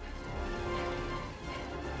tree.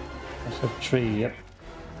 That's a tree, yep.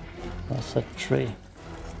 That's a tree.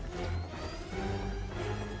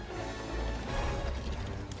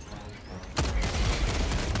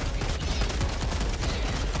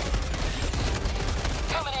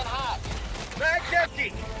 Coming in hot. Bag's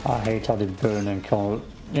empty. I hate how they burn and call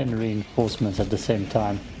in reinforcements at the same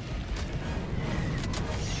time.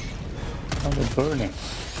 Oh, they're burning.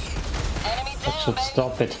 Enemy That down, should baby.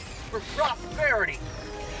 stop it. For prosperity.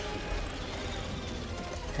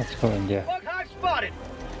 Let's go in there. Bug hive spotted.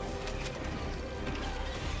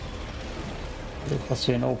 If I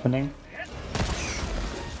see an opening.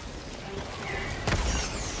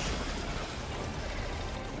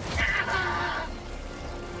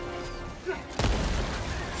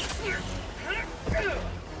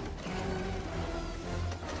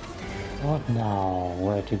 What now?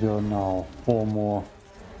 Where to go now? 4 more.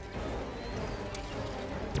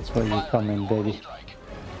 That's where you come in, baby.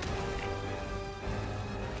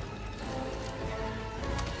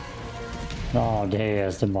 Oh,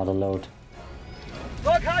 there's the mother load.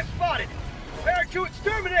 Bug hive spotted! Prepare to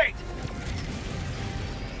exterminate!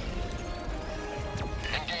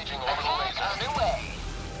 Engaging orbital Attack laser. underway.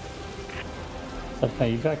 Is that my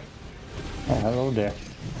evac? Oh, hello there.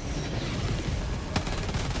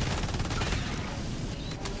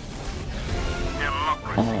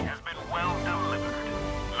 Democracy has been well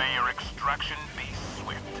delivered. May your extraction be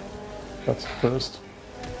swift. That's the first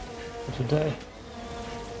for today.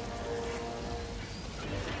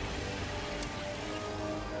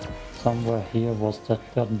 Somewhere here was that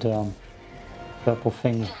goddamn purple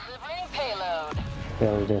thing. Delivering payload.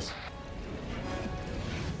 There it is.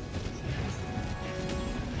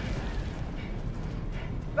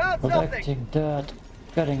 Found something! Collecting that,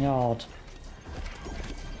 getting out.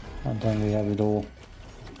 And then we have it all.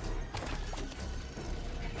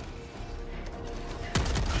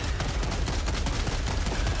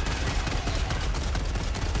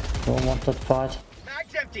 Don't want that fight.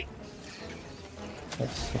 Mag's empty!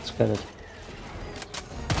 Let's get it.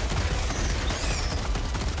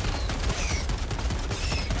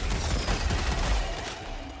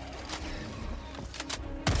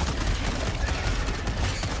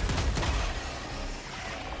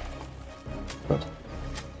 Good.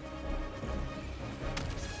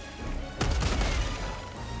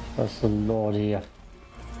 That's the Lord here.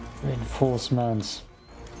 Reinforcements.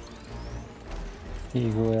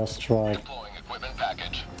 Eagle airstrike. Deploying equipment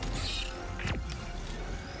package.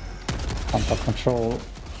 Under control.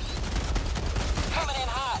 Coming in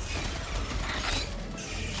hot.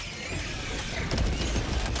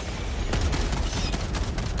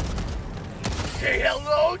 Say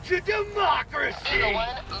hello to Eagle democracy!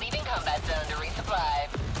 1, leaving combat zone to resupply.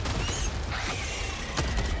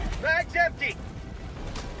 Mag's empty!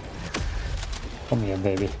 Come here,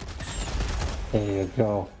 baby. There you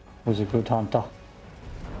go. Who's a good hunter?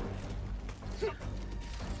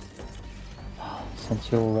 Since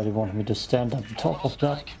you already want me to stand on top of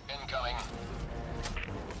that. Strike incoming.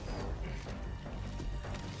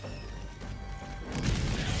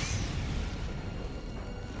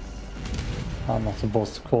 I'm not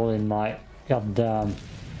supposed to call in my goddamn.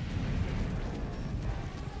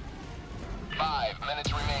 5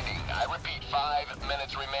 minutes remaining. I repeat, 5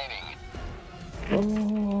 minutes remaining.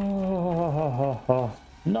 Oh,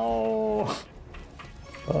 no!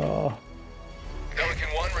 Pelican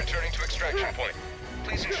 1 returning to extraction point.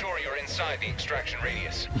 Please ensure you're inside the extraction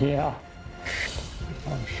radius. Yeah,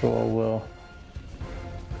 I'm sure I will.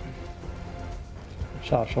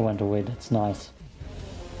 Charger went away, that's nice.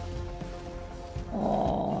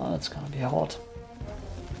 Oh, it's gonna be hot.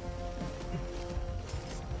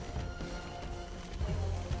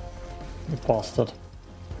 You bastard.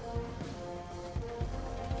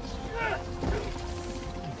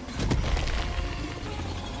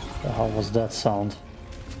 The hell was that sound?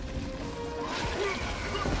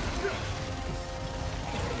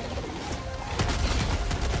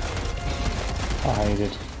 I hate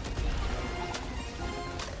it.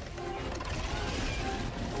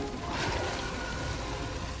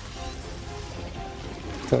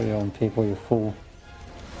 Kill your own people, you fool.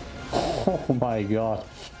 Oh my god.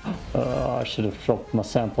 I should have dropped my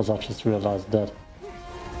samples, I just realized that.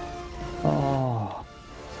 Oh.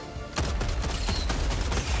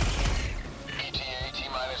 ETA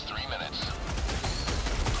T-minus 3 minutes.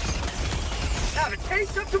 Have a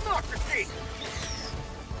taste of democracy!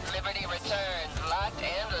 Liberty returns, locked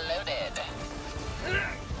and loaded.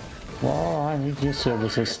 Well, I need your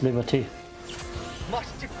services, Liberty.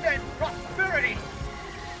 Must defend prosperity!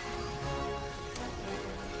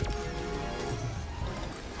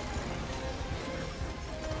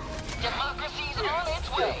 Democracy's on its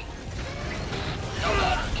way. No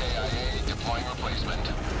matter. KIA deploying replacement.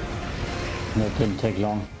 That didn't take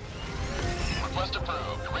long. Request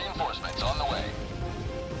approved. Reinforcements on the way.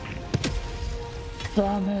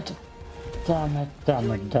 Damn it. Damn it,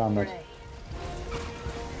 damn it, damn it.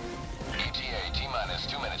 ETA T-minus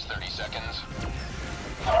 2 minutes 30 seconds.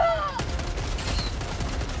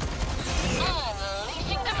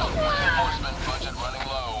 Unleashing democracy. Reinforcement budget running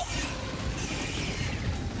low.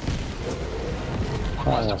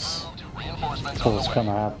 That Request was approved. Reinforcements on what's the way.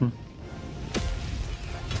 gonna happen.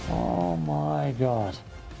 Oh my god.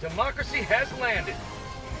 Democracy has landed!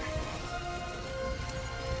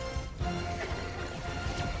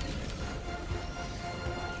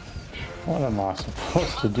 What am I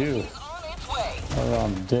supposed to do On its way.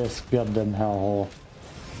 around this goddamn hellhole?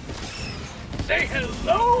 Say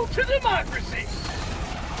hello to democracy!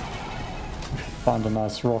 Find a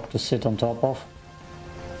nice rock to sit on top of.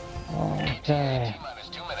 Okay. T-minus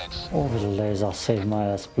 2 minutes. Orbital laser, save my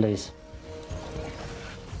ass, please.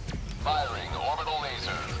 Firing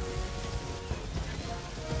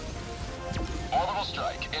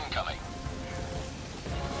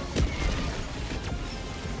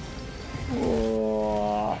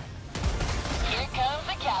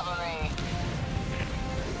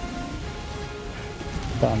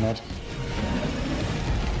Damn it.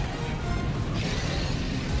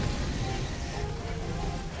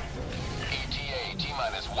 ETA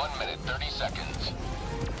T-minus 1 minute 30 seconds.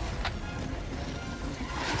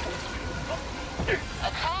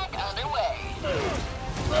 Attack underway.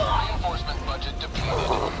 Reinforcement budget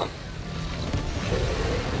depleted.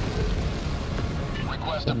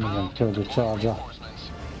 Request Didn't even approved. kill the charger. Reinforcements.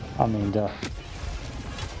 I mean the...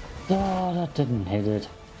 Oh, that didn't hit it.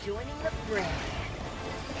 Joining the fray.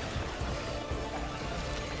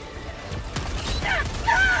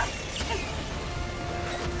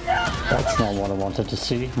 That's not what I wanted to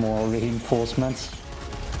see. More reinforcements.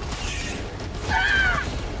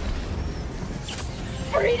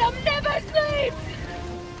 Freedom never sleeps!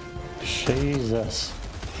 Jesus.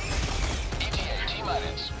 ETA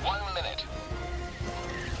T-minus 1 minute.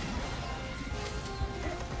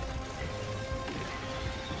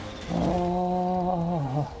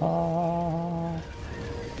 Oh.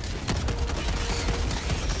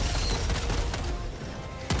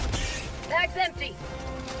 Bag's empty.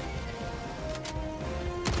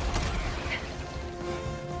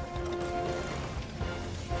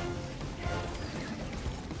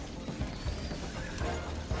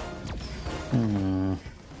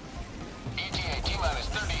 ETA T-minus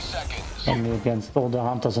 30 seconds. Only against all the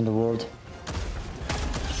hunters in the world.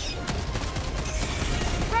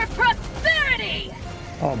 For prosperity!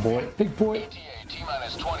 Oh boy, big boy. ETA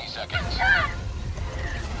T-minus 20 seconds.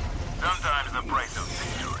 Sometimes the price of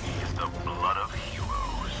victory is the blood of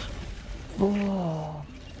heroes. Oh.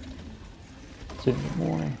 It's in the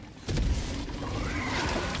morning.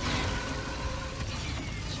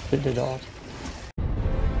 Spit it out.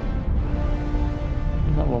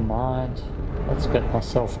 Never mind. Let's get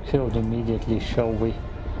myself killed immediately, shall we?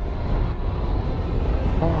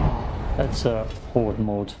 Oh, that's a horde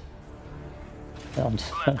mode. And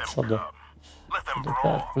that's on the Let them bad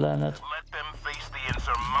brawl. planet. Let them face the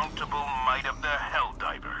insurmountable might of the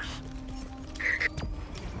Helldivers.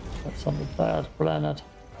 That's on the bad planet.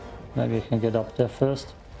 Maybe I can get up there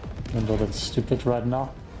first. Even though that's stupid right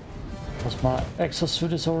now. Because my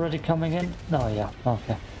exosuit is already coming in. No, yeah,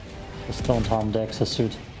 okay. Just don't harm the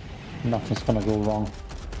exosuit. Nothing's gonna go wrong.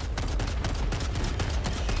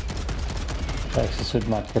 The exosuit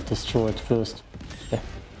might get destroyed first. Yeah.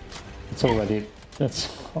 It's already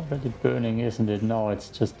burning, isn't it? No, it's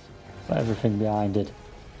just everything behind it.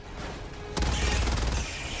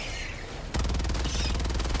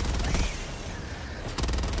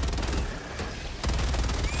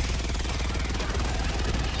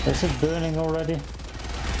 Is it burning already?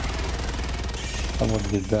 That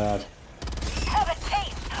would be bad. Have a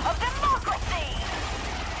taste of democracy!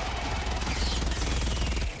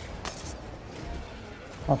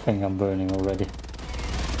 I think I'm burning already.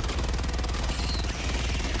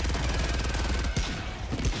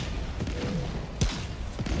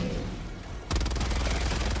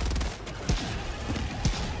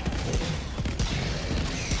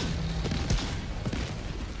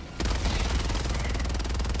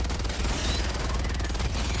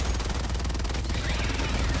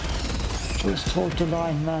 Just hold the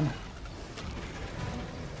line, man.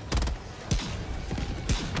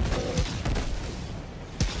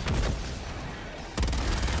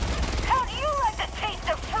 How do you like the taste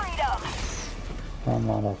of freedom? I'm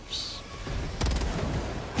out of...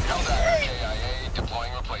 Helldiver KIA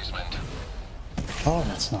deploying replacement. Oh,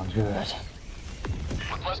 that's not good.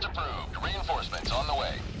 Request approved. Reinforcements on the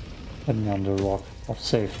way. Put me on the rock of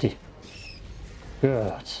safety.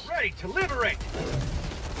 Good. Ready to liberate!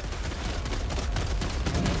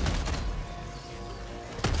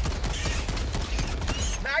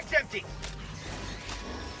 Mag's empty!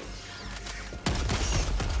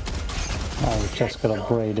 Now we just got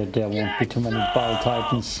upgraded. There won't be too many Bile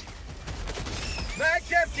Titans.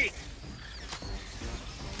 Mag's empty!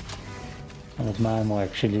 And that my ammo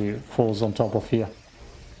actually falls on top of here.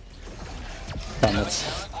 Damn it.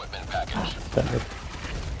 Air equipment package. Damn it.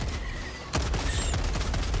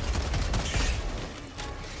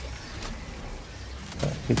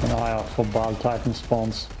 Keep an eye out for Bile Titan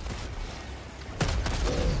spawns.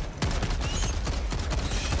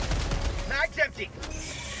 Mag's empty!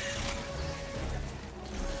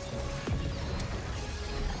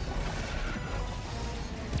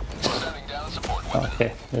 Sending down support weapon.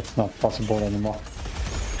 Okay, it's not possible anymore.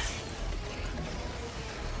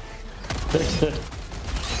 Fixed it.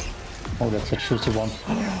 Oh, that's a juicy one.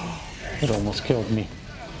 It almost killed me.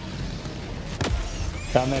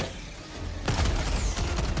 Damn it.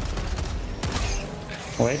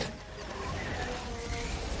 Wait.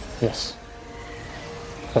 Yes.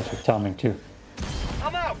 Perfect timing too.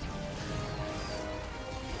 I'm out!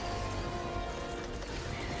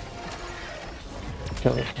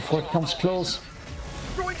 Kill it before it comes close.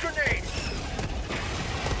 Throwing grenade.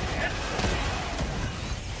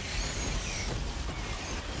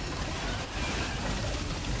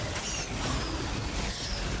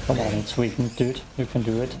 Come on, it's weakened, dude. You can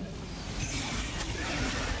do it.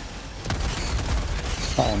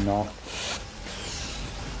 Oh no.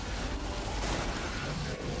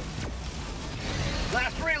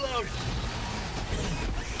 Last reload.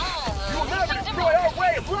 You will never destroy our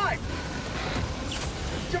way of life.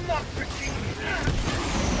 Democracy.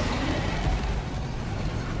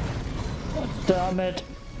 Damn it.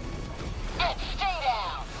 And stay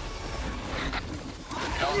down.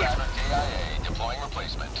 Helldiver KIA deploying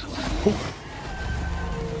replacement.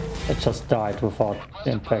 It just died without Request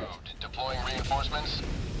impact. approved. Deploying reinforcements.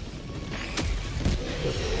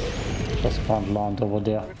 Just can't land over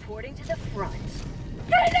there. Reporting to the front.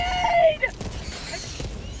 Grenade!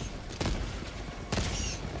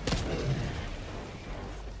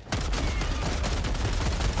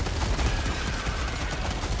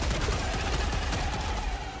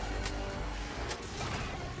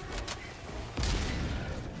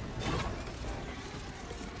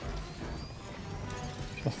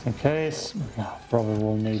 Just in case. Yeah, probably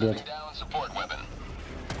will need it. Down support weapon.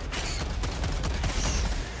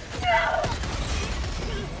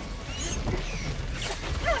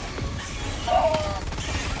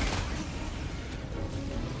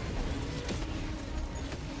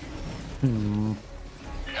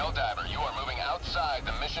 Helldiver, you are moving outside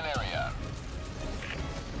the mission area.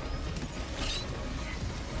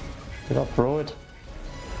 Did I throw it?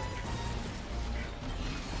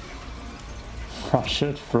 I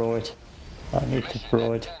should throw it. I need to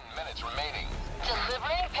throw it. 10 minutes remaining.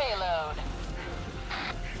 Delivering payload.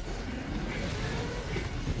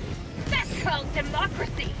 That's called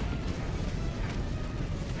democracy.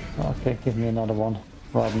 Okay, give me another one.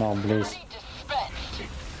 Right now, please. Ready dispatched.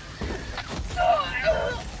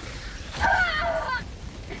 Helldiver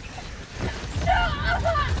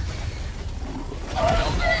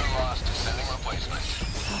lost. Sending replacement.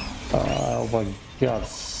 Oh my god,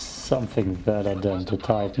 something better than the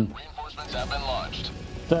Titan. Reinforcements have been launched.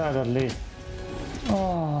 That at least.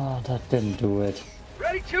 Oh, that didn't do it.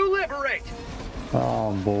 Ready to liberate.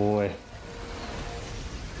 Oh boy.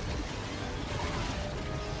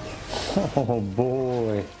 Oh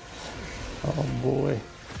boy. Oh boy.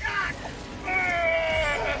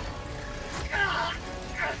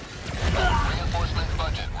 Reinforcement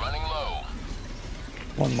budget running low.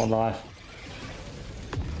 One more life.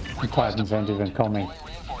 The Titans ain't even coming. Deploying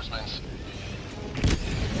reinforcements.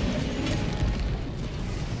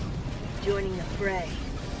 Joining the fray.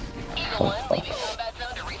 Eagle 1 leaving combat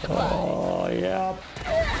zone to resupply. Oh yeah.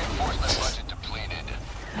 Reinforcement budget depleted.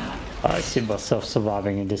 I see myself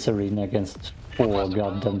surviving in this arena against 4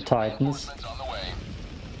 goddamn Titans. Reinforcements on the way.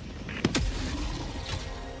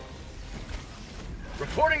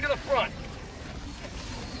 Reporting to the front.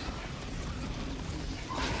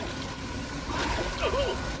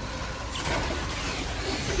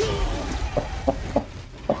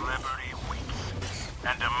 Liberty weeps,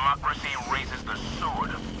 and democracy raises the sword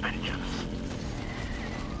of vengeance.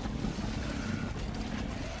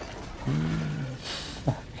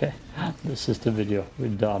 Okay, this is the video. We're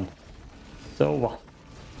done. It's over.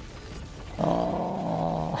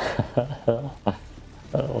 Oh.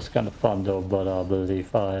 That was kind of fun though, but I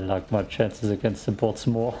believe I like my chances against the bots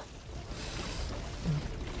more.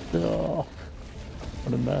 Oh,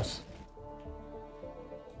 what a mess.